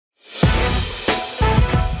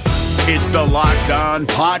It's the Locked On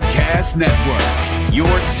Podcast Network,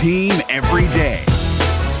 your team every day.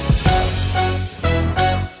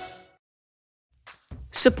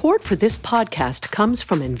 Support for this podcast comes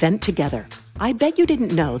from Invent Together. I bet you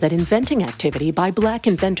didn't know that inventing activity by Black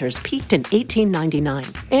inventors peaked in 1899,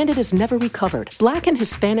 and it has never recovered. Black and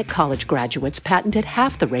Hispanic college graduates patented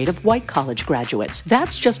half the rate of white college graduates.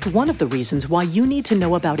 That's just one of the reasons why you need to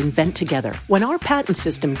know about Invent Together. When our patent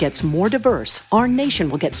system gets more diverse, our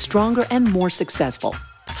nation will get stronger and more successful.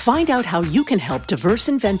 Find out how you can help diverse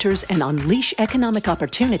inventors and unleash economic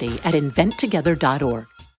opportunity at inventtogether.org.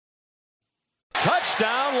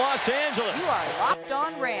 Touchdown, Los Angeles. You are Locked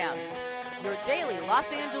On Rams, your daily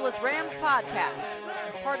Los Angeles Rams podcast,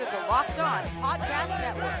 part of the Locked On Podcast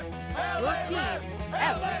Network, your team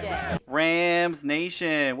every day. Rams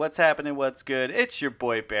Nation, what's happening, what's good? It's your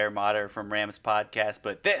boy Bear Motter from Rams Podcast,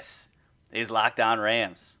 but this is Locked On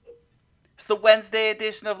Rams. It's the Wednesday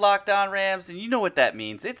edition of Locked On Rams, and you know what that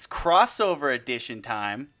means. It's crossover edition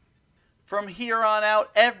time. From here on out,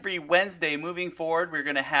 every Wednesday moving forward, we're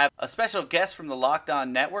going to have a special guest from the Locked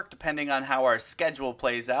On Network. Depending on how our schedule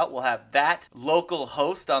plays out, we'll have that local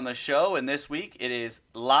host on the show. And this week, it is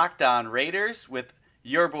Locked On Raiders with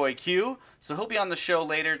your boy Q. So he'll be on the show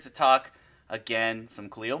later to talk, again, some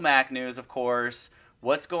Khalil Mack news, of course.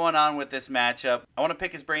 What's going on with this matchup? I want to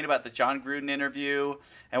pick his brain about the John Gruden interview,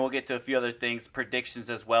 and we'll get to a few other things, predictions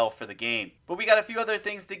as well for the game. But we got a few other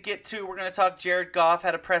things to get to. We're going to talk Jared Goff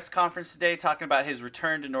had a press conference today talking about his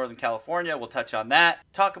return to Northern California. We'll touch on that.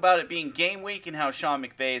 Talk about it being game week and how Sean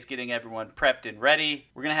McVay is getting everyone prepped and ready.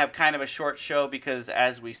 We're going to have kind of a short show because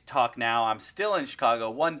as we talk now, I'm still in Chicago,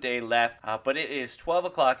 one day left, but it is 12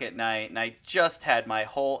 o'clock at night, and I just had my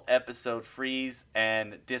whole episode freeze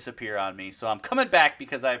and disappear on me. So I'm coming back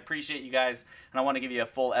because I appreciate you guys, and I want to give you a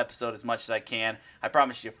full episode as much as I can. I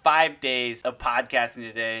promise you 5 days of podcasting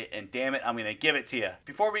today, and damn it, I'm going to give it to you.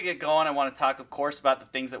 Before we get going, I want to talk, of course, about the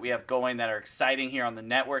things that we have going that are exciting here on the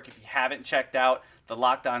network. If you haven't checked out the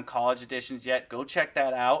Locked On College editions yet, go check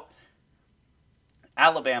that out.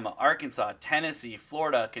 Alabama, Arkansas, Tennessee,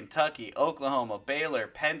 Florida, Kentucky, Oklahoma, Baylor,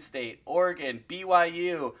 Penn State, Oregon,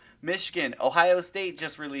 BYU, Michigan, Ohio State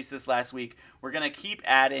just released this last week. We're going to keep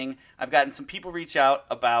adding. I've gotten some people reach out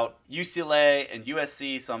about UCLA and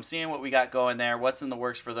USC, so I'm seeing what we got going there, what's in the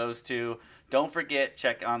works for those two. Don't forget,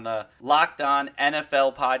 check on the Locked On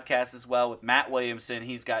NFL podcast as well with Matt Williamson.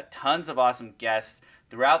 He's got tons of awesome guests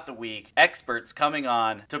throughout the week, experts coming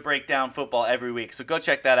on to break down football every week. So go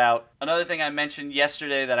check that out. Another thing I mentioned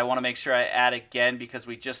yesterday that I want to make sure I add again because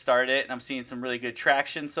we just started it and I'm seeing some really good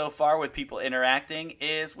traction so far with people interacting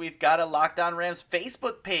is we've got a Locked On Rams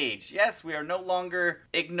Facebook page. Yes, we are no longer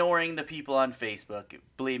ignoring the people on Facebook.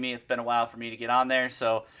 Believe me, it's been a while for me to get on there.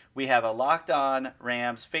 So we have a Locked On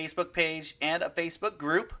Rams Facebook page and a Facebook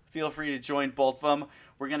group. Feel free to join both of them.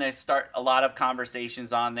 We're going to start a lot of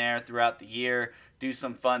conversations on there throughout the year. Do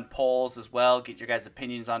some fun polls as well, get your guys'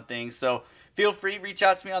 opinions on things. So feel free, reach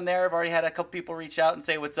out to me on there. I've already had a couple people reach out and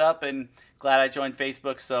say what's up, and glad I joined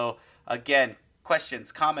Facebook. So again,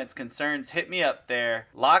 questions, comments, concerns, hit me up there.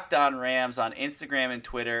 Locked On Rams on Instagram and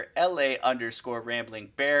Twitter, LA_Rambling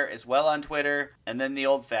Bear as well on Twitter, and then the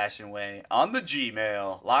old-fashioned way on the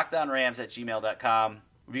Gmail, lockedonrams@gmail.com.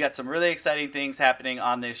 We got some really exciting things happening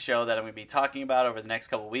on this show that I'm going to be talking about over the next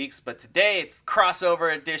couple weeks. But today it's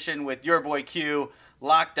crossover edition with your boy Q,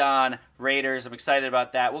 Locked On Raiders. I'm excited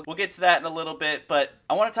about that. We'll get to that in a little bit. But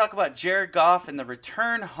I want to talk about Jared Goff and the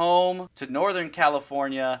return home to Northern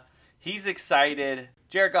California. He's excited.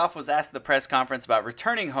 Jared Goff was asked at the press conference about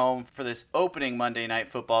returning home for this opening Monday Night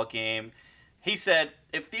Football game. He said,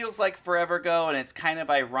 it feels like forever ago, and it's kind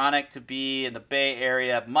of ironic to be in the Bay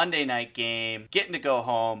Area, Monday night game, getting to go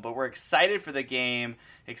home, but we're excited for the game,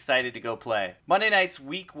 excited to go play. Monday night's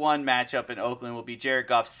Week 1 matchup in Oakland will be Jared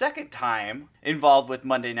Goff's second time involved with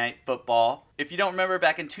Monday Night Football. If you don't remember,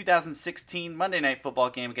 back in 2016, Monday Night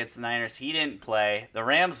Football game against the Niners, he didn't play. The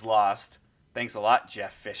Rams lost. Thanks a lot,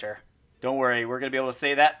 Jeff Fisher. Don't worry, we're going to be able to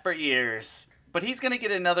say that for years. But he's going to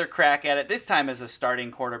get another crack at it, this time as a starting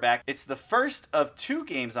quarterback. It's the first of 2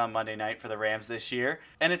 games on Monday night for the Rams this year,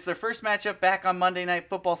 and it's their first matchup back on Monday Night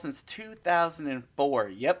Football since 2004.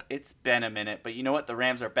 Yep, it's been a minute, but you know what? The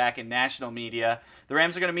Rams are back in national media. The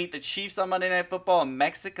Rams are going to meet the Chiefs on Monday Night Football in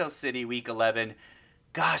Mexico City, Week 11.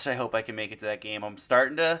 Gosh, I hope I can make it to that game. I'm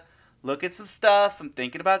starting to look at some stuff. I'm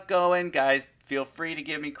thinking about going. Guys, feel free to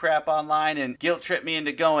give me crap online and guilt trip me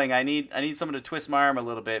into going. I need someone to twist my arm a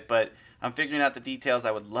little bit, but I'm figuring out the details.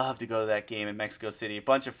 I would love to go to that game in Mexico City. A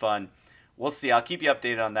bunch of fun. We'll see. I'll keep you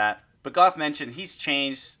updated on that. But Goff mentioned he's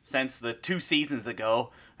changed since the 2 seasons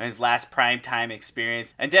ago. and his last primetime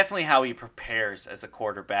experience, and definitely how he prepares as a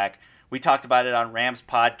quarterback. We talked about it on Rams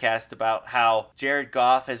podcast about how Jared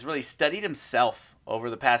Goff has really studied himself over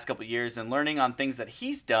the past couple of years and learning on things that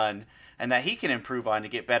he's done and that he can improve on to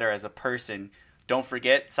get better as a person. Don't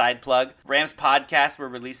forget, side plug, Rams podcast, we're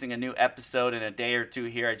releasing a new episode in a day or two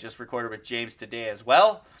here. I just recorded with James today as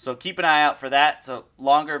well. So keep an eye out for that. It's a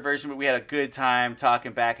longer version, but we had a good time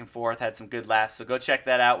talking back and forth, had some good laughs. So go check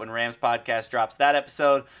that out when Rams podcast drops that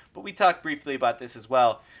episode. But we talked briefly about this as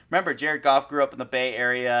well. Remember, Jared Goff grew up in the Bay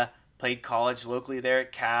Area, played college locally there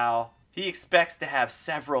at Cal. He expects to have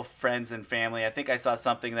several friends and family. I think I saw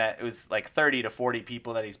something that it was like 30 to 40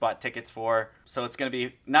 people that he's bought tickets for. So it's going to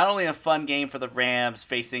be not only a fun game for the Rams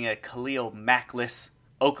facing a Khalil Mack-less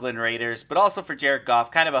Oakland Raiders, but also for Jared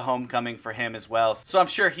Goff, kind of a homecoming for him as well. So I'm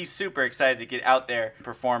sure he's super excited to get out there and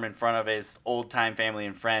perform in front of his old-time family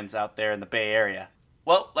and friends out there in the Bay Area.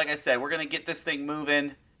 Well, like I said, we're going to get this thing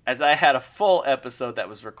moving, as I had a full episode that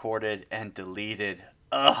was recorded and deleted.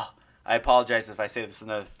 Ugh. I apologize if I say this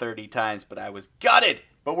another 30 times, but I was gutted.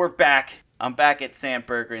 But we're back. I'm back at Sam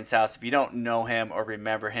Bergeron's house. If you don't know him or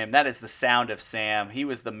remember him, that is the sound of Sam. He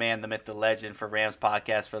was the man, the myth, the legend for Rams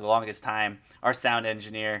podcast for the longest time. Our sound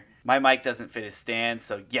engineer. My mic doesn't fit his stand,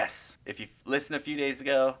 so yes. If you listened a few days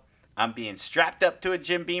ago, I'm being strapped up to a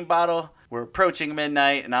Jim Beam bottle. We're approaching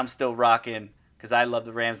midnight, and I'm still rocking because I love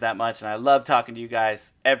the Rams that much, and I love talking to you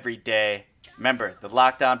guys every day. Remember, the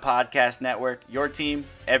Locked On Podcast Network, your team,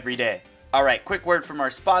 every day. All right, quick word from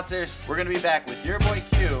our sponsors. We're going to be back with your boy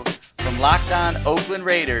Q from Locked On Oakland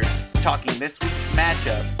Raiders, talking this week's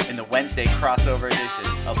matchup in the Wednesday crossover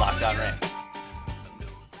edition of Locked On Rams.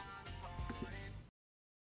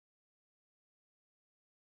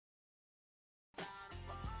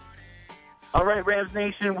 All right, Rams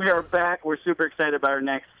Nation, we are back. We're super excited about our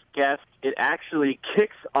next guest. It actually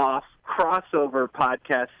kicks off crossover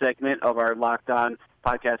podcast segment of our Locked On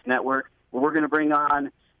Podcast Network, where we're going to bring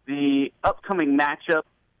on the upcoming matchup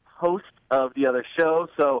host of the other show.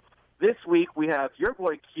 So this week we have your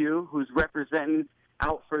boy Q, who's representing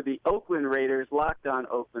out for the Oakland Raiders, Locked On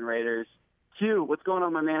Oakland Raiders. Q, what's going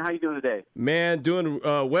on, my man? How you doing today? Man, doing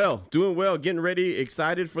well, getting ready,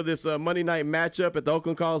 excited for this Monday night matchup at the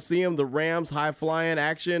Oakland Coliseum. The Rams, high-flying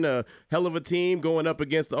action, a hell of a team going up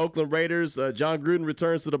against the Oakland Raiders. John Gruden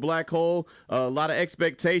returns to the black hole. A lot of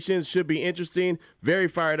expectations, should be interesting. Very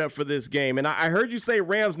fired up for this game. And I heard you say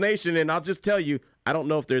Rams Nation, and I'll just tell you, I don't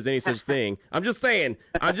know if there's any such thing. I'm just saying.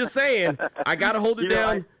 I got to hold it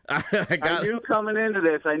down. I knew coming into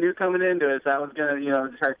this. So I was going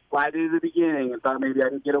to, try to slide into the beginning and thought maybe I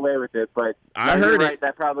could get away with it. But I heard it.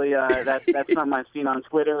 That probably that's something I've seen on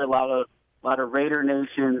Twitter. A lot of Raider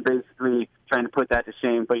Nation basically trying to put that to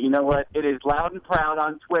shame. But you know what? It is loud and proud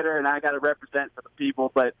on Twitter, and I got to represent for the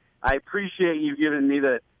people. But I appreciate you giving me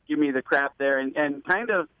the crap there, and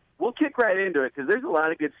kind of. We'll kick right into it because there's a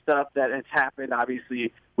lot of good stuff that has happened.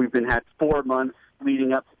 Obviously, we've had 4 months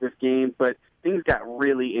leading up to this game, but things got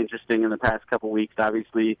really interesting in the past couple weeks.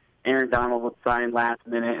 Obviously, Aaron Donald was signed last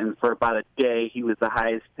minute, and for about a day, he was the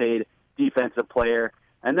highest paid defensive player.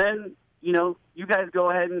 And then, you guys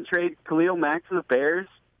go ahead and trade Khalil Mack to the Bears.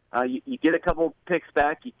 You get a couple picks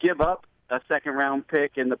back. You give up a second-round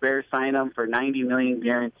pick, and the Bears sign him for $90 million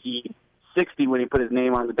guaranteed, $60 when he put his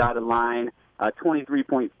name on the dotted line.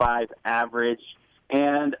 23.5 average.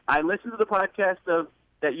 And I listened to the podcast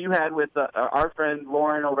that you had with our friend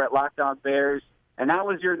Lauren over at Locked On Bears, and that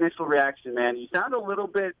was your initial reaction, man. You sound got a little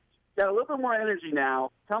bit more energy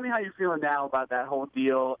now. Tell me how you're feeling now about that whole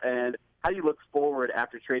deal and how you look forward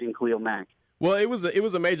after trading Khalil Mack. Well, it was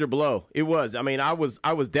a major blow. It was. I mean, I was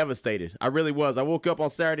devastated. I really was. I woke up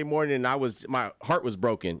on Saturday morning and my heart was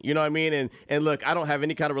broken. You know what I mean? And look, I don't have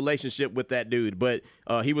any kind of relationship with that dude, but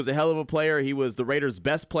he was a hell of a player. He was the Raiders'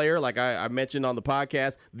 best player, like I mentioned on the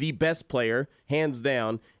podcast, the best player, hands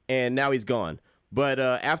down. And now he's gone. But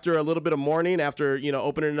after a little bit of mourning, after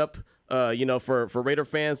opening it up, for Raider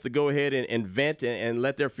fans to go ahead and vent and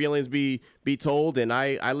let their feelings be told, and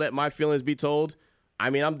I let my feelings be told. I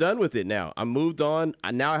mean, I'm done with it now. I'm moved on.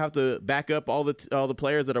 Now I have to back up all the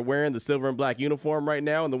players that are wearing the silver and black uniform right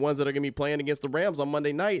now and the ones that are going to be playing against the Rams on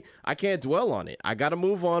Monday night. I can't dwell on it. I got to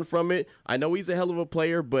move on from it. I know he's a hell of a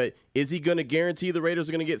player, but is he going to guarantee the Raiders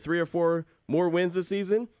are going to get 3 or 4 more wins this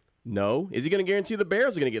season? No. Is he going to guarantee the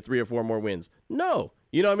Bears are going to get 3 or 4 more wins? No.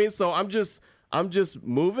 You know what I mean? So I'm just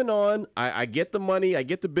moving on. I get the money. I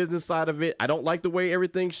get the business side of it. I don't like the way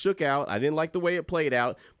everything shook out. I didn't like the way it played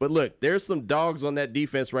out. But look, there's some dogs on that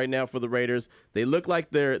defense right now for the Raiders. They look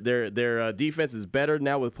like their defense is better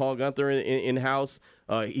now with Paul Guenther in-house.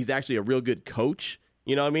 He's actually a real good coach.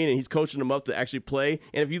 You know what I mean? And he's coaching them up to actually play.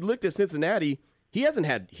 And if you looked at Cincinnati, he hasn't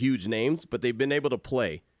had huge names, but they've been able to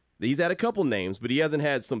play. He's had a couple names, but he hasn't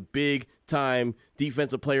had some big-time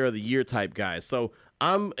defensive player of the year type guys. So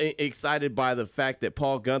I'm excited by the fact that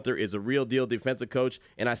Paul Guenther is a real-deal defensive coach,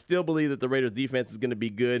 and I still believe that the Raiders' defense is going to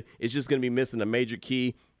be good. It's just going to be missing a major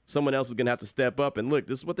key. Someone else is going to have to step up. And, look,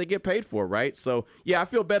 this is what they get paid for, right? So, yeah, I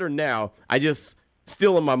feel better now. I just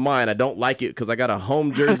still in my mind, I don't like it because I got a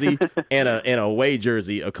home jersey and a away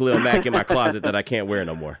jersey of Khalil Mack in my closet that I can't wear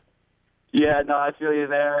no more. Yeah, no, I feel you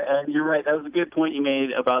there. And you're right. That was a good point you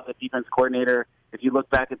made about the defense coordinator. If you look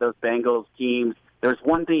back at those Bengals teams, there's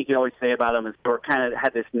one thing you can always say about them is they kind of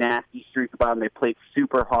had this nasty streak about them. They played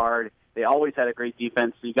super hard. They always had a great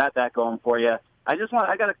defense, so you got that going for you. I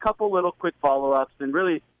got a couple little quick follow-ups, and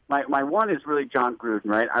really my one is really John Gruden,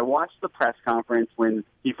 right? I watched the press conference when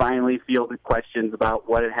he finally fielded questions about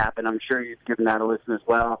what had happened. I'm sure he's given that a listen as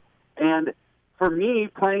well. And for me,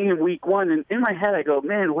 playing in week one, and in my head I go,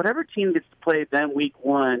 man, whatever team gets to play them week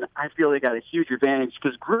one, I feel they got a huge advantage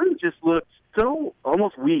because Gruden just looked so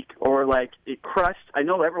almost weak or like it crushed. I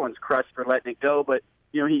know everyone's crushed for letting it go, but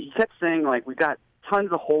he kept saying like we got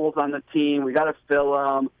tons of holes on the team, we got to fill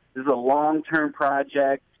them. This is a long-term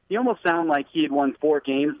project. He almost sounded like he had won 4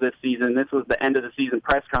 games this season. This was the end of the season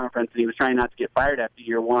press conference, and he was trying not to get fired after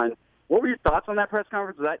year one. What were your thoughts on that press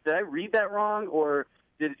conference? Did I read that wrong, or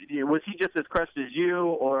was he just as crushed as you,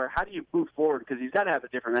 or how do you move forward? Because he's got to have a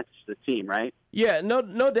different message to the team, right? Yeah, no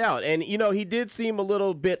doubt. And, he did seem a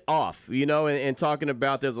little bit off, and talking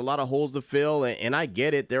about there's a lot of holes to fill, and I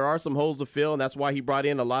get it. There are some holes to fill, and that's why he brought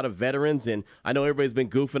in a lot of veterans. And I know everybody's been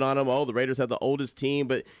goofing on him. Oh, the Raiders have the oldest team.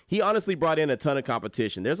 But he honestly brought in a ton of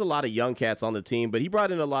competition. There's a lot of young cats on the team, but he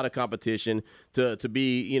brought in a lot of competition to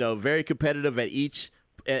be, very competitive at each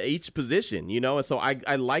position, and so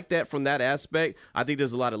I like that from that aspect. I think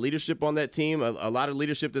there's a lot of leadership on that team, a lot of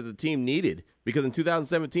leadership that the team needed, because in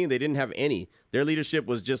 2017 they didn't have any. Their leadership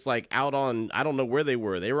was just like out on, I don't know where they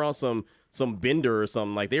were. They were on some bender or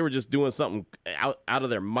something. Like they were just doing something out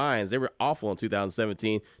of their minds. They were awful in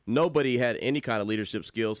 2017. Nobody had any kind of leadership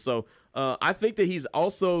skills. So I think that he's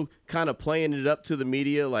also kind of playing it up to the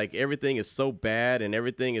media, like everything is so bad and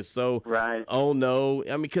everything is so, right. Oh, no.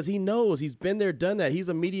 I mean, because he knows. He's been there, done that. He's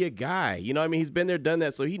a media guy. He's been there, done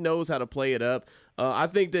that, so he knows how to play it up. I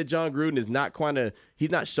think that John Gruden is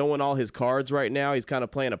he's not showing all his cards right now. He's kind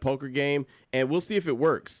of playing a poker game, and we'll see if it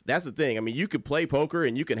works. That's the thing. I mean, you could play poker,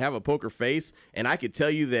 and you can have a poker face, and I could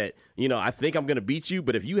tell you that, I think I'm going to beat you,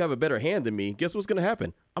 but if you have a better hand than me, guess what's going to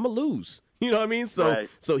happen? I'm going to lose. You know what I mean? So, right.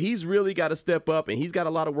 So he's really got to step up, and he's got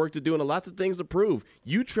a lot of work to do and a lot of things to prove.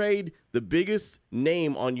 You trade the biggest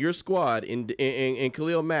name on your squad in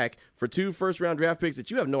Khalil Mack for 2 first-round draft picks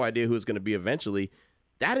that you have no idea who it's going to be eventually.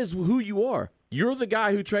 That is who you are. You're the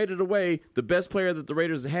guy who traded away the best player that the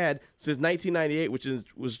Raiders had since 1998, which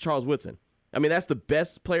was Charles Woodson. I mean, that's the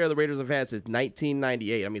best player the Raiders have had since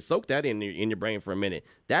 1998. I mean, soak that in your brain for a minute.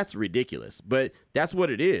 That's ridiculous, but that's what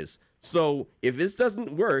it is. So if this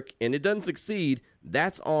doesn't work and it doesn't succeed,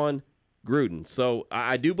 that's on Gruden. So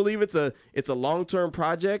I do believe it's a long-term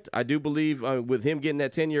project. I do believe with him getting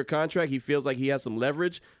that 10-year contract, he feels like he has some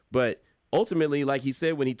leverage. But ultimately, like he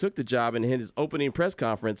said when he took the job in his opening press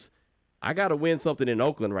conference, I got to win something in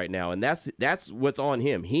Oakland right now, and that's what's on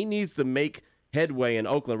him. He needs to make headway in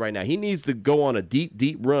Oakland right now. He needs to go on a deep,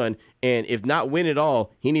 deep run, and if not win it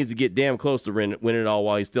all, he needs to get damn close to win it all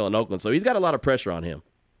while he's still in Oakland. So he's got a lot of pressure on him.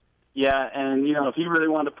 Yeah, and, if he really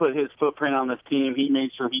wanted to put his footprint on this team, he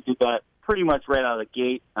made sure he did that pretty much right out of the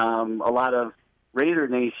gate. A lot of Raider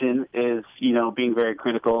Nation is, being very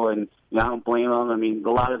critical, and I don't blame them. I mean,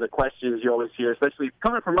 a lot of the questions you always hear, especially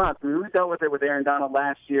coming from us, I mean, we dealt with it with Aaron Donald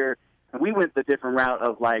last year, and we went the different route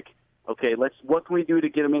of like, okay, what can we do to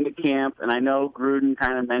get him into camp? And I know Gruden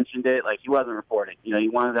kind of mentioned it, like he wasn't reporting. He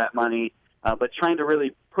wanted that money, but trying to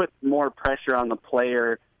really put more pressure on the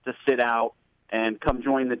player to sit out and come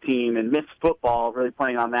join the team and miss football, really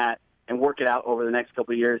playing on that and work it out over the next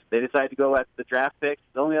couple of years. They decided to go at the draft picks.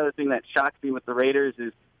 The only other thing that shocks me with the Raiders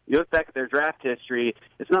is you look back at their draft history,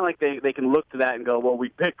 it's not like they can look to that and go, well,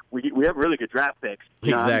 we have really good draft picks.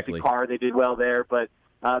 Exactly. Carr, they did well there, but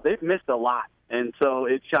they've missed a lot. And so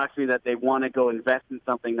it shocks me that they want to go invest in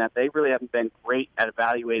something that they really haven't been great at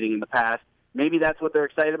evaluating in the past. Maybe that's what they're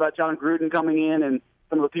excited about John Gruden coming in and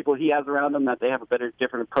some of the people he has around them, that they have a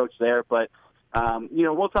different approach there. But,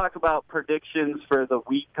 we'll talk about predictions for the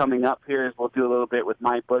week coming up here, as we'll do a little bit with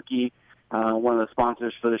MyBookie, one of the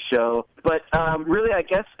sponsors for the show. But really, I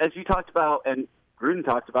guess, as you talked about and Gruden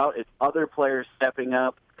talked about, it's other players stepping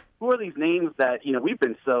up. Who are these names that, we've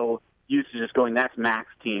been so used to just going, that's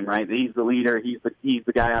Mac's team, right? He's the leader. He's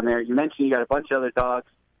the guy on there. You mentioned you got a bunch of other dogs.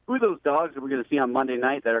 who are those dogs that we're going to see on Monday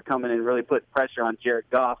night that are coming and really put pressure on Jared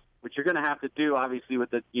Goff, which you're going to have to do, obviously,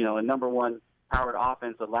 with the a number one powered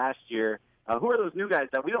offense of last year. Who are those new guys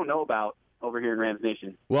that we don't know about over here in Rams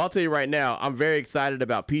Nation? Well, I'll tell you right now, I'm very excited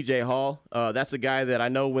about P.J. Hall. That's a guy that I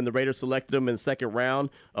know when the Raiders selected him in the second round,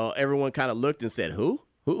 everyone kind of looked and said, who?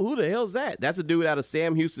 Who the hell's that? That's a dude out of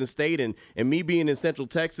Sam Houston State, and me being in Central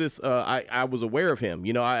Texas, I was aware of him.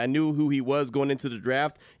 I knew who he was going into the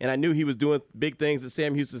draft, and I knew he was doing big things at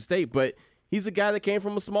Sam Houston State, but he's a guy that came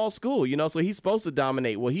from a small school, so he's supposed to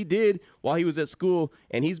dominate. Well, he did while he was at school,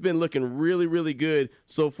 and he's been looking really, really good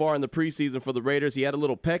so far in the preseason for the Raiders. He had a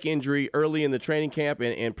little pec injury early in the training camp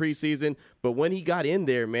and preseason, but when he got in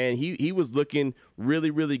there, man, he was looking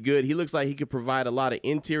really, really good. He looks like he could provide a lot of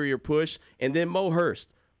interior push. And then Mo Hurst,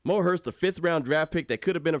 the fifth-round draft pick that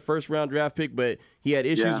could have been a first-round draft pick, but he had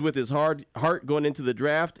issues with his heart going into the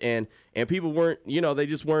draft, and people weren't, they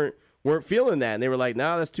just weren't feeling that, and they were like,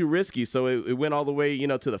 nah, that's too risky. So it went all the way,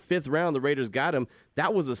 to the fifth round. The Raiders got him.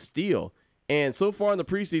 That was a steal. And so far in the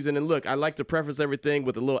preseason, and look, I like to preface everything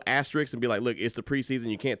with a little asterisk and be like, look, it's the preseason.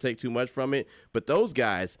 You can't take too much from it. But those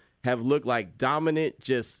guys have looked like dominant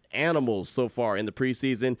just animals so far in the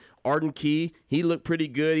preseason. Arden Key, he looked pretty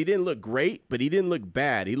good. He didn't look great, but he didn't look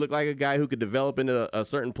bad. He looked like a guy who could develop into a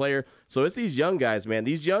certain player. So it's these young guys, man.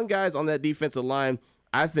 These young guys on that defensive line,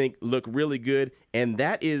 I think, look really good. And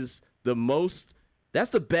that is that's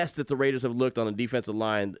the best that the Raiders have looked on the defensive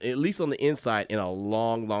line, at least on the inside, in a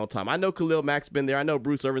long, long time. I know Khalil Mack's been there. I know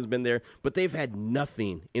Bruce Irvin's been there, but they've had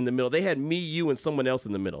nothing in the middle. They had me, you, and someone else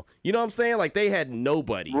in the middle. You know what I'm saying? Like, they had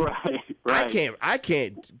nobody. Right. I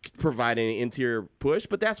can't provide any interior push,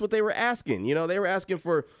 but that's what they were asking. They were asking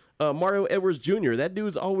for Mario Edwards Jr. That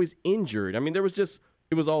dude's always injured. I mean,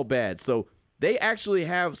 it was all bad. So they actually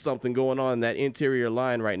have something going on in that interior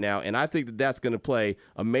line right now, and I think that that's going to play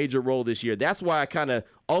a major role this year. That's why I kind of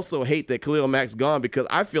also hate that Khalil Mack's gone, because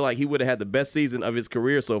I feel like he would have had the best season of his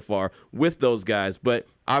career so far with those guys, but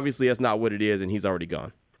obviously that's not what it is, and he's already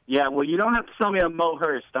gone. Yeah, well, you don't have to tell me I'm Mo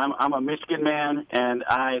Hurst. I'm a Michigan man, and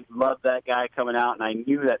I love that guy coming out, and I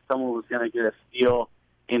knew that someone was going to get a steal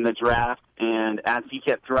in the draft, and as he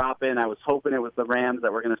kept dropping, I was hoping it was the Rams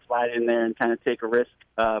that were going to slide in there and kind of take a risk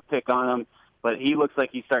pick on him. But he looks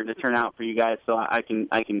like he's starting to turn out for you guys, so I can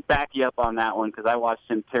back you up on that one because I watched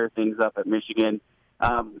him tear things up at Michigan.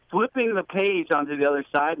 Flipping the page onto the other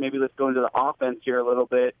side, maybe let's go into the offense here a little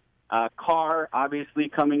bit. Carr, obviously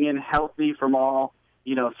coming in healthy from all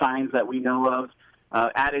signs that we know of.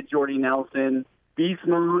 Added Jordy Nelson. Beast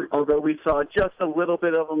mode, although we saw just a little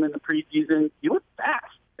bit of him in the preseason, he looked fast.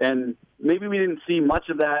 And maybe we didn't see much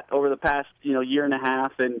of that over the past, year and a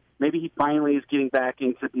half, and maybe he finally is getting back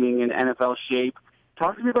into being in NFL shape.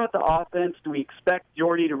 Talk to me about the offense. Do we expect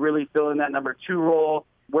Jordy to really fill in that number 2 role?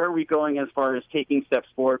 Where are we going as far as taking steps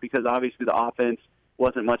forward? Because obviously the offense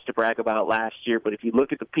wasn't much to brag about last year, but if you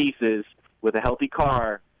look at the pieces with a healthy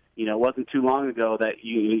Carr, it wasn't too long ago that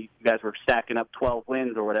you guys were stacking up 12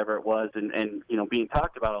 wins or whatever it was and being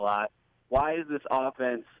talked about a lot. Why is this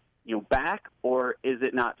offense back, or is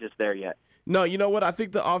it not just there yet? No, you know what? I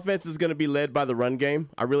think the offense is going to be led by the run game.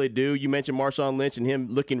 I really do. You mentioned Marshawn Lynch and him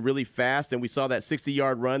looking really fast, and we saw that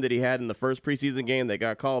 60-yard run that he had in the first preseason game that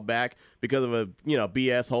got called back because of a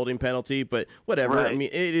BS holding penalty. But whatever. Right. I mean,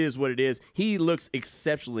 it is what it is. He looks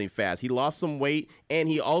exceptionally fast. He lost some weight, and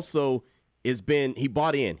he also he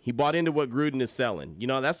bought in. He bought into what Gruden is selling.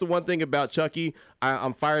 That's the one thing about Chucky.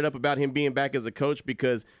 I'm fired up about him being back as a coach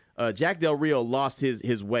because Jack Del Rio lost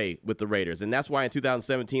his way with the Raiders, and that's why in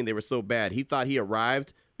 2017 they were so bad. He thought he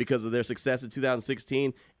arrived because of their success in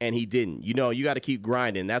 2016, and he didn't. You got to keep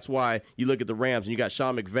grinding. That's why you look at the Rams, and you got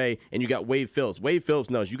Sean McVay, and you got Wade Phillips. Wade Phillips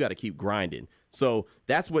knows you got to keep grinding. So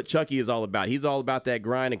that's what Chucky is all about. He's all about that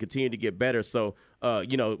grind and continue to get better. So,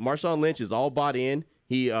 Marshawn Lynch is all bought in.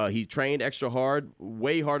 He trained extra hard,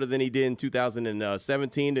 way harder than he did in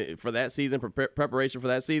 2017 for that season, preparation for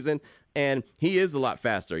that season, and he is a lot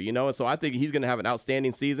faster, and so I think he's going to have an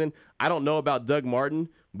outstanding season. I don't know about Doug Martin,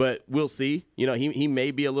 but we'll see. He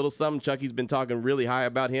may be a little something. Chucky's been talking really high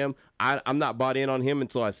about him. I'm not bought in on him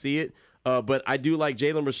until I see it, but I do like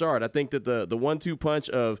Jalen Richard. I think that the 1-2 punch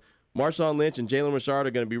of Marshawn Lynch and Jalen Richard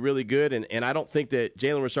are going to be really good, and I don't think that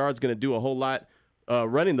Jalen Richard's going to do a whole lot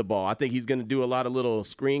running the ball. I think he's going to do a lot of little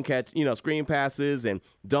screen passes and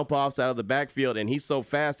dump offs out of the backfield, and he's so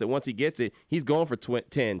fast that once he gets it, he's going for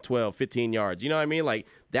 10, 12, 15 yards. You know what I mean? Like,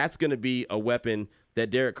 that's going to be a weapon that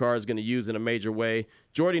Derek Carr is going to use in a major way.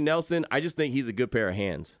 Jordy Nelson, I just think he's a good pair of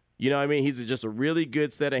hands. You know what I mean? He's just a really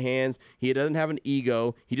good set of hands. He doesn't have an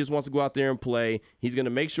ego. He just wants to go out there and play. He's going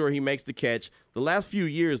to make sure he makes the catch. The last few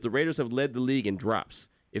years, the Raiders have led the league in drops.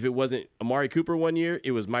 If it wasn't Amari Cooper one year,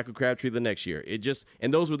 it was Michael Crabtree the next year.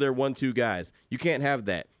 And those were their 1-2 guys. You can't have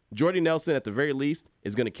that. Jordy Nelson, at the very least,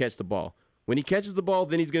 is going to catch the ball. When he catches the ball,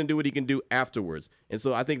 then he's going to do what he can do afterwards. And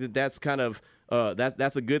so I think that's kind of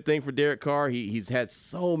that's a good thing for Derek Carr. He's had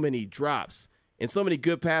so many drops and so many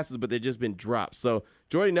good passes, but they've just been drops. So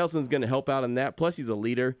Jordy Nelson's going to help out in that. Plus, he's a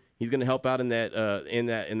leader. He's going to help out in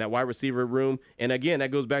that wide receiver room. And again,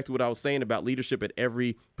 that goes back to what I was saying about leadership at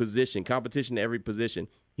every position, competition at every position.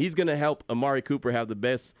 He's going to help Amari Cooper have the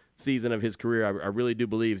best season of his career. I really do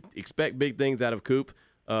believe. Expect big things out of Coop,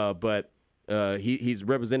 but he's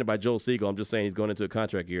represented by Joel Siegel. I'm just saying he's going into a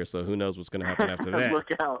contract year, so who knows what's going to happen after that.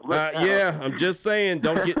 Look out. Yeah, I'm just saying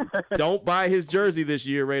don't buy his jersey this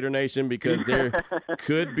year, Raider Nation, because there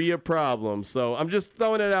could be a problem. So I'm just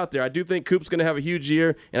throwing it out there. I do think Coop's going to have a huge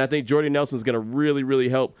year, and I think Jordy Nelson's going to really, really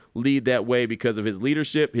help lead that way because of his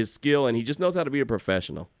leadership, his skill, and he just knows how to be a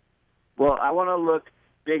professional. Well, I want to look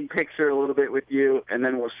big picture a little bit with you, and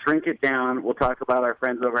then we'll shrink it down. We'll talk about our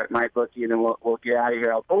friends over at MyBookie, and then we'll get out of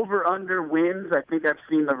here. Over-under wins, I think I've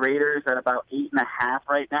seen the Raiders at about 8.5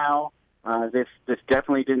 right now. This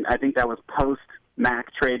definitely didn't – I think that was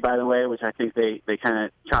post-Mac trade, by the way, which I think they kind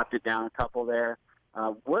of chopped it down a couple there.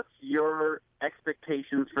 What's your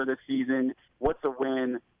expectations for this season? What's the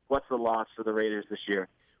win? What's the loss for the Raiders this year?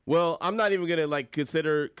 Well, I'm not even going to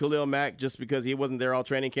consider Khalil Mack just because he wasn't there all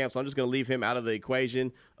training camp, so I'm just going to leave him out of the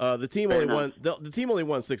equation. The team only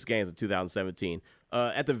won 6 games in 2017.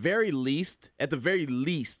 At the very least,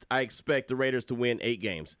 I expect the Raiders to win 8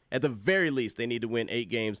 games. At the very least, they need to win 8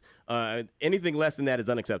 games. Anything less than that is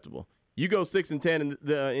unacceptable. You go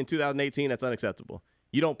 6-10 in 2018, that's unacceptable.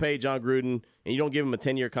 You don't pay John Gruden, and you don't give him a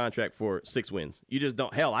 10-year contract for 6 wins. You just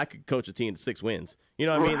don't. Hell, I could coach a team to 6 wins. You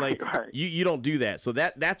know what I mean? Right. You don't do that. So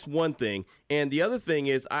that's one thing. And the other thing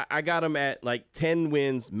is I got him at 10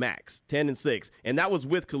 wins max, 10-6, and that was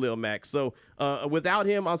with Khalil Mack. So without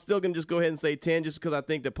him, I'm still going to just go ahead and say 10 just because I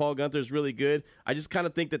think that Paul Gunther is really good. I just kind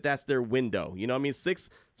of think that that's their window. You know what I mean? 6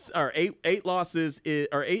 or 8 losses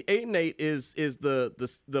or 8-8 is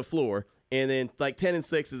the floor. And then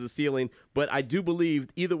 10-6 is the ceiling. But I do believe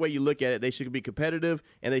either way you look at it, they should be competitive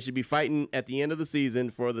and they should be fighting at the end of the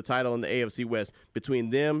season for the title in the AFC West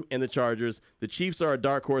between them and the Chargers. The Chiefs are a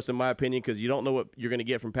dark horse in my opinion because you don't know what you're going to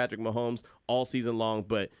get from Patrick Mahomes all season long.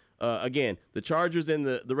 But again, the Chargers and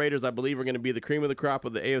the Raiders, I believe, are going to be the cream of the crop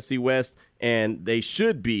of the AFC West. And they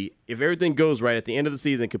should be, if everything goes right at the end of the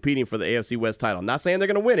season, competing for the AFC West title. I'm not saying they're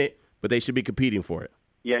going to win it, but they should be competing for it.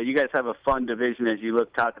 Yeah, you guys have a fun division as you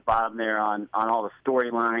look top to bottom there on all the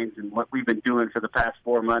storylines and what we've been doing for the past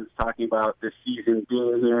 4 months, talking about this season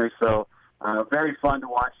being here. So very fun to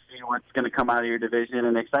watch, see what's going to come out of your division,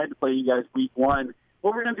 and excited to play you guys week 1.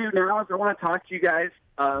 What we're going to do now is I want to talk to you guys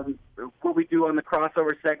what we do on the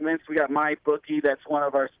crossover segments. We got MyBookie. That's one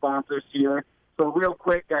of our sponsors here. So real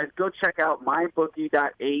quick, guys, go check out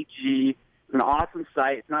mybookie.ag. It's an awesome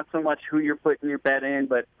site. It's not so much who you're putting your bet in,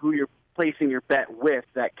 but who you're placing your bet with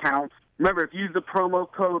that counts. Remember, if you use the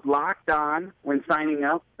promo code LOCKEDON when signing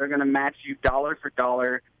up, they're going to match you dollar for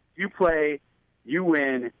dollar. You play, you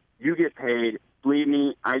win, you get paid. Believe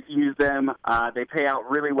me, I use them. They pay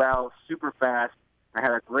out really well, super fast. I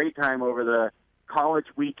had a great time over the college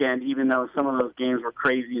weekend, even though some of those games were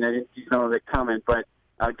crazy and I didn't see some of it coming. But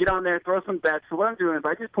get on there, throw some bets. So what I'm doing is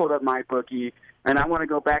I just pulled up MyBookie, and I want to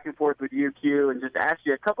go back and forth with you, Q, and just ask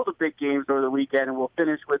you a couple of big games over the weekend, and we'll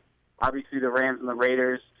finish with obviously the Rams and the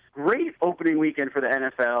Raiders. Great opening weekend for the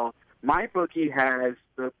NFL. MyBookie has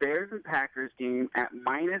the Bears and Packers game at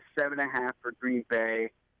 -7.5 for Green Bay.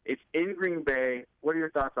 It's in Green Bay. What are your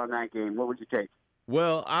thoughts on that game? What would you take?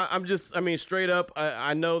 Well, straight up,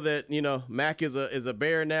 I know that, Mac is a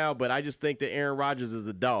Bear now, but I just think that Aaron Rodgers is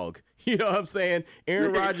a dog. You know what I'm saying?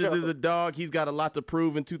 Aaron Rodgers is a dog. He's got a lot to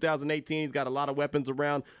prove in 2018. He's got a lot of weapons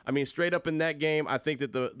around. Straight up in that game, I think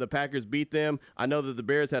that the Packers beat them. I know that the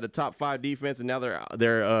Bears had a top 5 defense, and now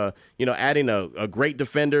they're adding a great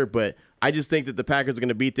defender. But I just think that the Packers are going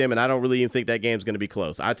to beat them, and I don't really even think that game's going to be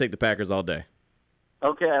close. I take the Packers all day.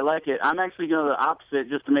 Okay, I like it. I'm actually going to the opposite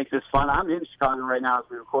just to make this fun. I'm in Chicago right now as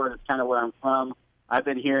we record. It's kind of where I'm from. I've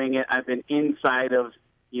been hearing it. I've been inside of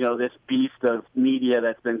this beast of media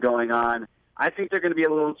that's been going on. I think they're going to be a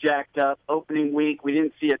little jacked up. Opening week, we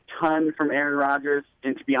didn't see a ton from Aaron Rodgers,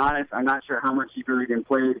 and to be honest, I'm not sure how much he's really been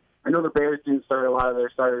played. I know the Bears didn't start a lot of their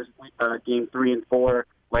starters game 3 and 4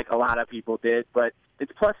 like a lot of people did, but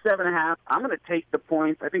it's +7.5. I'm going to take the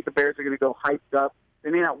points. I think the Bears are going to go hyped up. They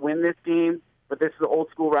may not win this game, but this is an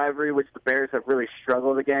old-school rivalry, which the Bears have really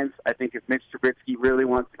struggled against. I think if Mitch Trubisky really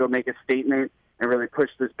wants to go make a statement and really push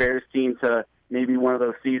this Bears team to maybe one of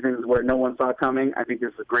those seasons where no one saw coming. I think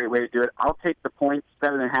this is a great way to do it. I'll take the points,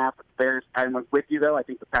 7.5 with the Bears. I'm with you, though. I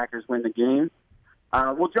think the Packers win the game.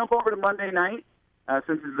 We'll jump over to Monday night.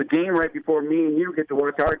 Since it's a game right before me and you get to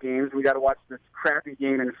watch our games, we got to watch this crappy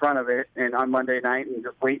game in front of it and on Monday night and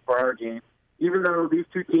just wait for our game. Even though these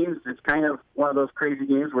two teams, it's kind of one of those crazy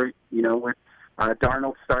games where, with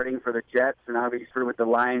Darnold starting for the Jets and obviously with the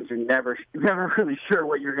Lions, you're never really sure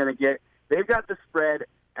what you're going to get. They've got the spread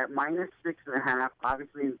at -6.5,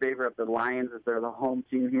 obviously in favor of the Lions as they're the home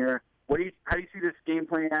team here. How do you see this game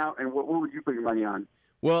playing out, and what would you put your money on?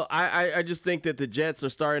 Well, I just think that the Jets are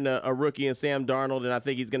starting a rookie in Sam Darnold, and I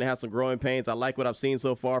think he's going to have some growing pains. I like what I've seen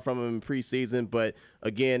so far from him in preseason, but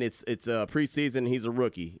again, it's preseason. He's a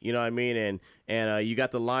rookie, you know what I mean? And you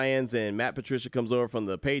got the Lions, and Matt Patricia comes over from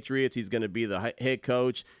the Patriots. He's going to be the head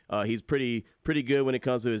coach. He's pretty good when it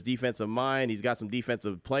comes to his defensive mind. He's got some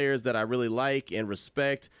defensive players that I really like and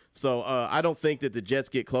respect. So I don't think that the Jets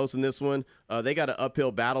get close in this one. They got an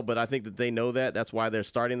uphill battle, but I think that they know that. That's why they're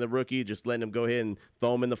starting the rookie, just letting him go ahead and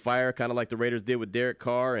throw him in the fire, kind of like the Raiders did with Derek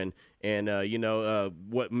Carr and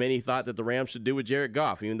what many thought that the Rams should do with Jared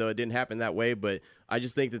Goff, even though it didn't happen that way. But I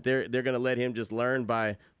just think that they're going to let him just learn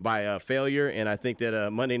by failure, and I think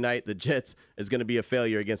that Monday night the Jets is going to be a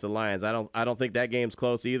failure against the Lions. I don't think that game's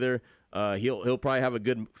close either. He'll probably have a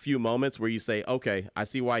good few moments where you say, okay, I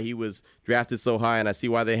see why he was drafted so high, and I see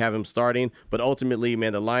why they have him starting. But ultimately,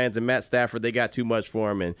 man, the Lions and Matt Stafford, they got too much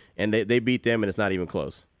for him, and they beat them, and it's not even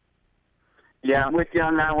close. Yeah, I'm with you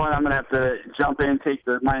on that one. I'm going to have to jump in, take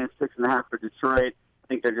the -6.5 for Detroit. I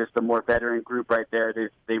think they're just a more veteran group right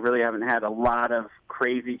there. They really haven't had a lot of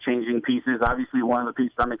crazy changing pieces. Obviously, one of the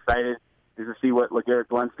pieces I'm excited is to see what LeGarrette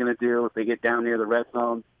Blount's going to do if they get down near the red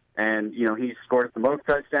zone. And, he's scored the most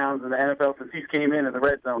touchdowns in the NFL since he came in the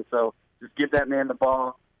red zone. So just give that man the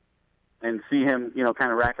ball and see him,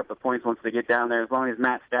 kind of rack up the points once they get down there, as long as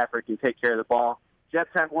Matt Stafford can take care of the ball.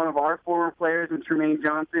 Jets have one of our former players in Tremaine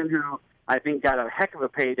Johnson, who I think got a heck of a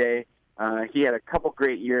payday. He had a couple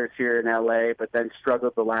great years here in L.A., but then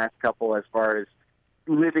struggled the last couple as far as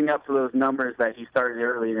living up to those numbers that he started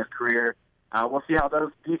early in his career. We'll see how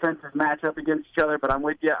those defenses match up against each other, but I'm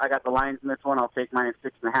with you. I got the Lions in this one. I'll take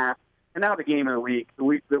 -6.5. And now the game of the week.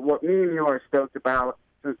 What me and you are stoked about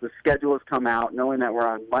since the schedule has come out, knowing that we're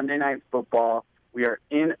on Monday Night Football. We are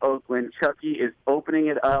in Oakland. Chucky is opening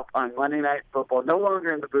it up on Monday Night Football. No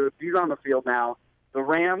longer in the booth. He's on the field now. The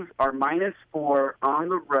Rams are -4 on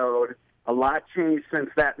the road. A lot changed since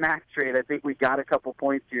that Mac trade. I think we got a couple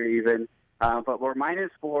points here even. But we're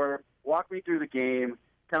 -4. Walk me through the game.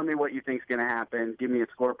 Tell me what you think is going to happen. Give me a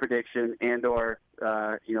score prediction and or,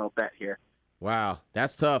 bet here. Wow,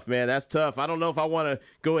 that's tough, man. That's tough. I don't know if I want to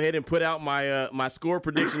go ahead and put out my score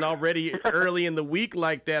prediction already early in the week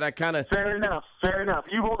like that. I kind of Fair enough.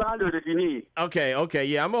 You hold on to it if you need. Okay.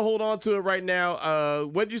 Yeah, I'm gonna hold on to it right now.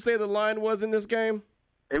 What did you say the line was in this game?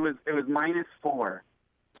 It was -4.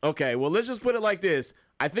 Okay, well, let's just put it like this.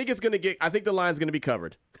 I think the line's going to be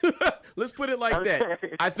covered. Let's put it like that.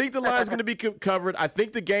 I think the line's going to be covered. I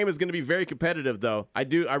think the game is going to be very competitive, though. I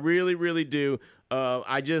do. I really, really do.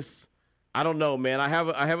 I don't know, man. I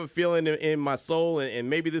have a feeling in my soul, and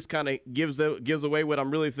maybe this kind of gives away what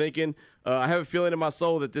I'm really thinking. I have a feeling in my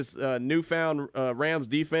soul that this newfound Rams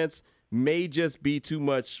defense may just be too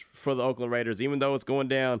much for the Oakland Raiders, even though it's going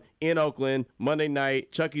down in Oakland Monday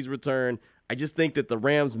night, Chucky's return. I just think that the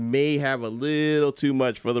Rams may have a little too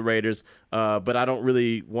much for the Raiders, but I don't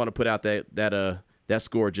really want to put out that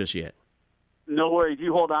score just yet. No worries.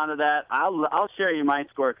 You hold on to that. I'll share you my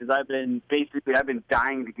score because I've been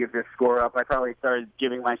dying to give this score up. I probably started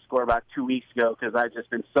giving my score about 2 weeks ago because I've just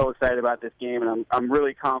been so excited about this game, and I'm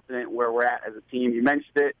really confident where we're at as a team. You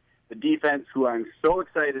mentioned it, the defense, who I'm so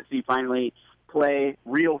excited to see finally play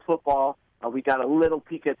real football. We got a little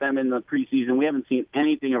peek at them in the preseason. We haven't seen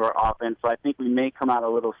anything of our offense, so I think we may come out a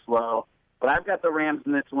little slow. But I've got the Rams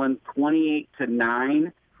in this one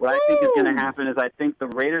 28-9. What I think is going to happen is I think the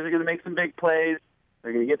Raiders are going to make some big plays.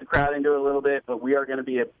 They're going to get the crowd into it a little bit, but we are going to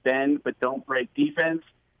be a bend but don't break defense.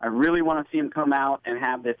 I really want to see them come out and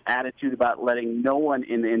have this attitude about letting no one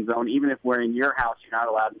in the end zone. Even if we're in your house, you're not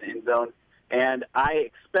allowed in the end zone. And I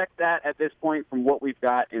expect that at this point from what we've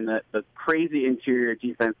got in the crazy interior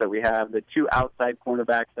defense that we have, the two outside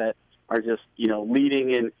cornerbacks that are just, leading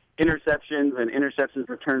in interceptions and interceptions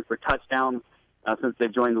returned for touchdowns since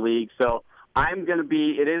they've joined the league. So I'm going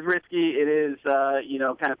to it is risky. It is,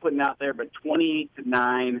 kind of putting out there, but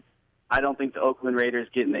 28-9. I don't think the Oakland Raiders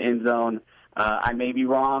get in the end zone. I may be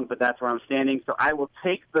wrong, but that's where I'm standing. So I will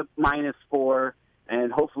take the -4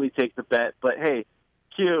 and hopefully take the bet. But, hey,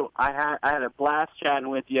 Q, I had a blast chatting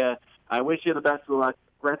with you. I wish you the best of luck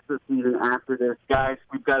rest of the season after this. Guys,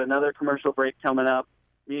 we've got another commercial break coming up.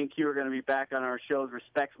 Me and Q are going to be back on our shows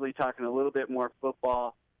respectively talking a little bit more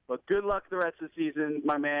football. But good luck the rest of the season,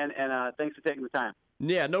 my man, and thanks for taking the time.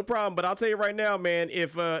 Yeah, no problem. But I'll tell you right now, man,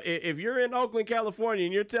 if you're in Oakland, California,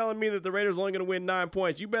 and you're telling me that the Raiders are only going to win 9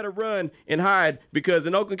 points, you better run and hide, because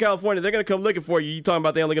in Oakland, California, they're going to come looking for you. You talking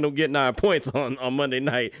about they're only going to get 9 points on Monday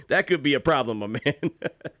night. That could be a problem, my man.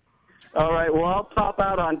 All right, well, I'll pop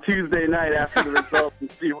out on Tuesday night after the results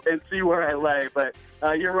and see where I lay. But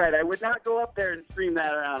you're right. I would not go up there and stream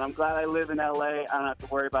that around. I'm glad I live in L.A. I don't have to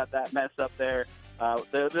worry about that mess up there.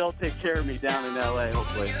 They'll take care of me down in L.A.,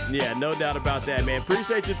 hopefully. Yeah, no doubt about that, man.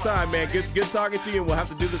 Appreciate your time, man. Good talking to you, and we'll have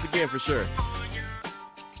to do this again for sure.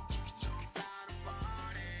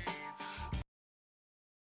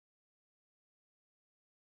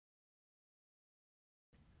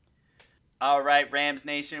 All right, Rams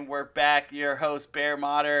Nation, we're back. Your host, Bear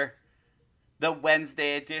Motter. The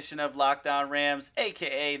Wednesday edition of Locked On Rams,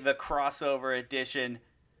 a.k.a. the crossover edition.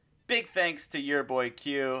 Big thanks to your boy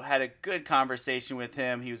Q. Had a good conversation with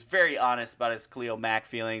him. He was very honest about his Khalil Mack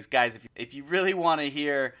feelings. Guys, if you really want to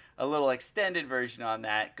hear a little extended version on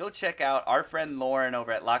that, go check out our friend Lauren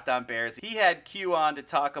over at Locked On Bears. He had Q on to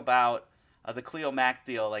talk about the Khalil Mack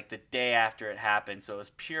deal like the day after it happened. So it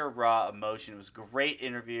was pure raw emotion. It was a great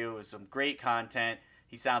interview. It was some great content.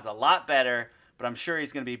 He sounds a lot better, but I'm sure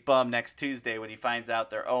he's going to be bummed next Tuesday when he finds out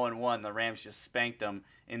they're 0-1. The Rams just spanked them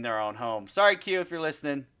in their own home. Sorry, Q, if you're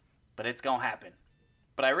listening, but it's going to happen.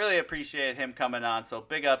 But I really appreciate him coming on. So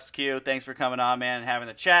big ups, Q. Thanks for coming on, man, and having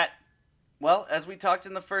the chat. Well, as we talked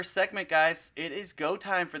in the first segment, guys, it is go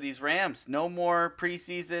time for these Rams. No more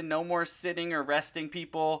preseason, no more sitting or resting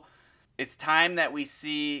people. It's time that we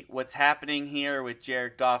see what's happening here with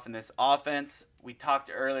Jared Goff and this offense. We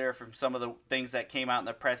talked earlier from some of the things that came out in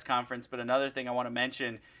the press conference, but another thing I want to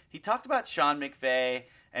mention, he talked about Sean McVay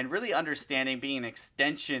and really understanding being an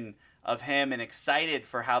extension of him and excited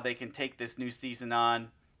for how they can take this new season on.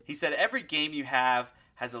 He said every game you have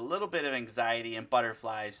has a little bit of anxiety and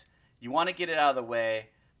butterflies. You want to get it out of the way,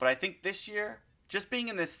 but I think this year, just being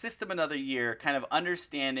in this system another year, kind of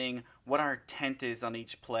understanding what our intent is on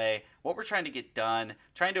each play, what we're trying to get done,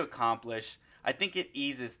 trying to accomplish, I think it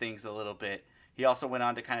eases things a little bit. He also went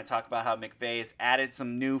on to kind of talk about how McVay has added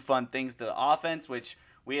some new fun things to the offense, which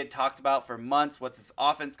we had talked about for months. What's this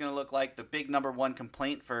offense going to look like? The big number one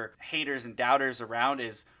complaint for haters and doubters around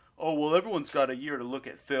is, oh, well, everyone's got a year to look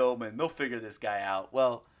at film and they'll figure this guy out.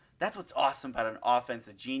 Well, that's what's awesome about an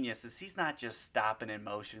offensive genius is he's not just stopping in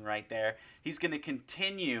motion right there. He's going to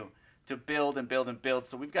continue to build and build and build.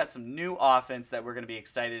 So we've got some new offense that we're going to be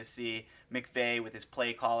excited to see. McVay with his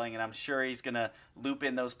play calling, and I'm sure he's going to loop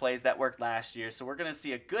in those plays that worked last year. So we're going to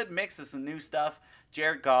see a good mix of some new stuff.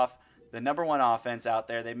 Jared Goff, the number one offense out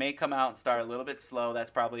there. They may come out and start a little bit slow.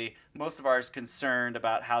 That's probably most of ours concerned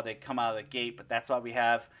about how they come out of the gate, but that's why we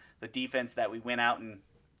have the defense that we went out and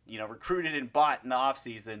recruited and bought in the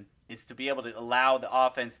offseason, is to be able to allow the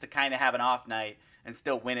offense to kind of have an off night and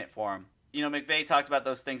still win it for them. McVay talked about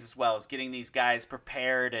those things as well, as getting these guys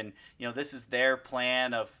prepared, and, this is their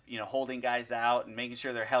plan of, holding guys out and making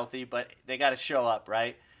sure they're healthy, but they got to show up,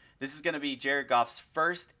 right? This is going to be Jared Goff's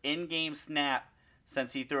first in-game snap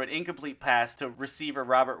since he threw an incomplete pass to receiver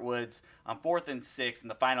Robert Woods on 4th and 6 in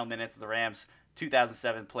the final minutes of the Rams'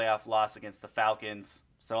 2007 playoff loss against the Falcons.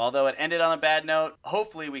 So although it ended on a bad note,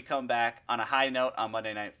 hopefully we come back on a high note on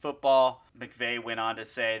Monday Night Football. McVay went on to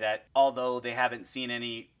say that although they haven't seen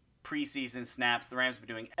any preseason snaps, the Rams have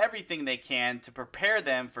been doing everything they can to prepare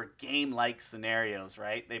them for game-like scenarios,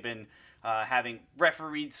 right? They've been having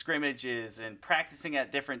refereed scrimmages and practicing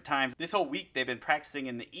at different times. This whole week they've been practicing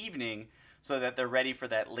in the evening so that they're ready for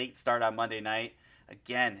that late start on Monday night.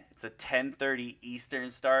 Again, it's a 10:30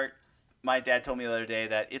 Eastern start. My dad told me the other day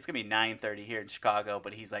that it's going to be 9:30 here in Chicago,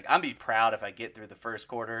 but he's like, I'm going to be proud if I get through the first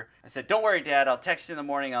quarter. I said, don't worry, Dad. I'll text you in the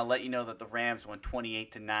morning. I'll let you know that the Rams won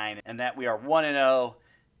 28-9 and that we are 1-0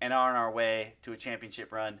 and are on our way to a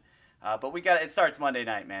championship run. But it starts Monday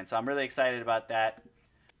night, man, so I'm really excited about that.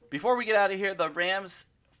 Before we get out of here, the Rams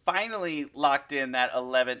finally locked in that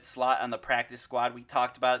 11th slot on the practice squad. We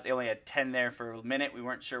talked about it. They only had 10 there for a minute. We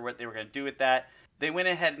weren't sure what they were going to do with that. They went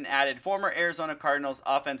ahead and added former Arizona Cardinals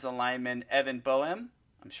offensive lineman Evan Boehm.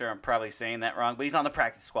 I'm sure I'm probably saying that wrong, but he's on the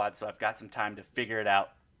practice squad, so I've got some time to figure it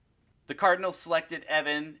out. The Cardinals selected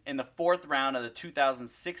Evan in the 4th round of the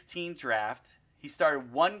 2016 draft. He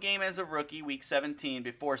started one game as a rookie, Week 17,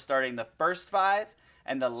 before starting the first 5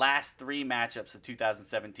 and the last 3 matchups of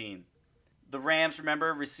 2017. The Rams,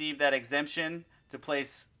 remember, received that exemption to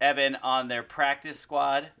place Evan on their practice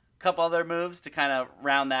squad. Couple other moves to kind of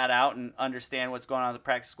round that out and understand what's going on with the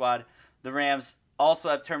practice squad. The Rams also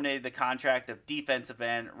have terminated the contract of defensive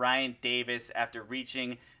end Ryan Davis after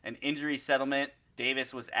reaching an injury settlement.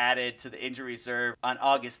 Davis was added to the injury reserve on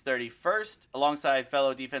August 31st alongside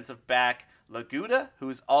fellow defensive back Laguda,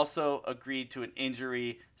 who's also agreed to an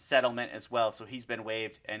injury settlement as well. So he's been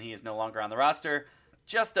waived and he is no longer on the roster.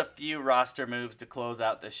 Just a few roster moves to close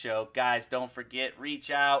out the show. Guys, don't forget,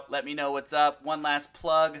 reach out. Let me know what's up. One last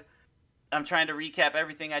plug. I'm trying to recap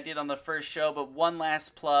everything I did on the first show, but one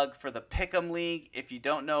last plug for the Pick'em League. If you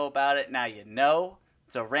don't know about it, now you know.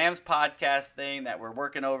 It's a Rams podcast thing that we're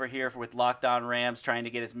working over here with Locked On Rams, trying to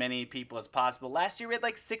get as many people as possible. Last year we had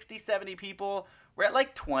like 60, 70 people. We're at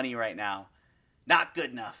like 20 right now. Not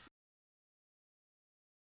good enough.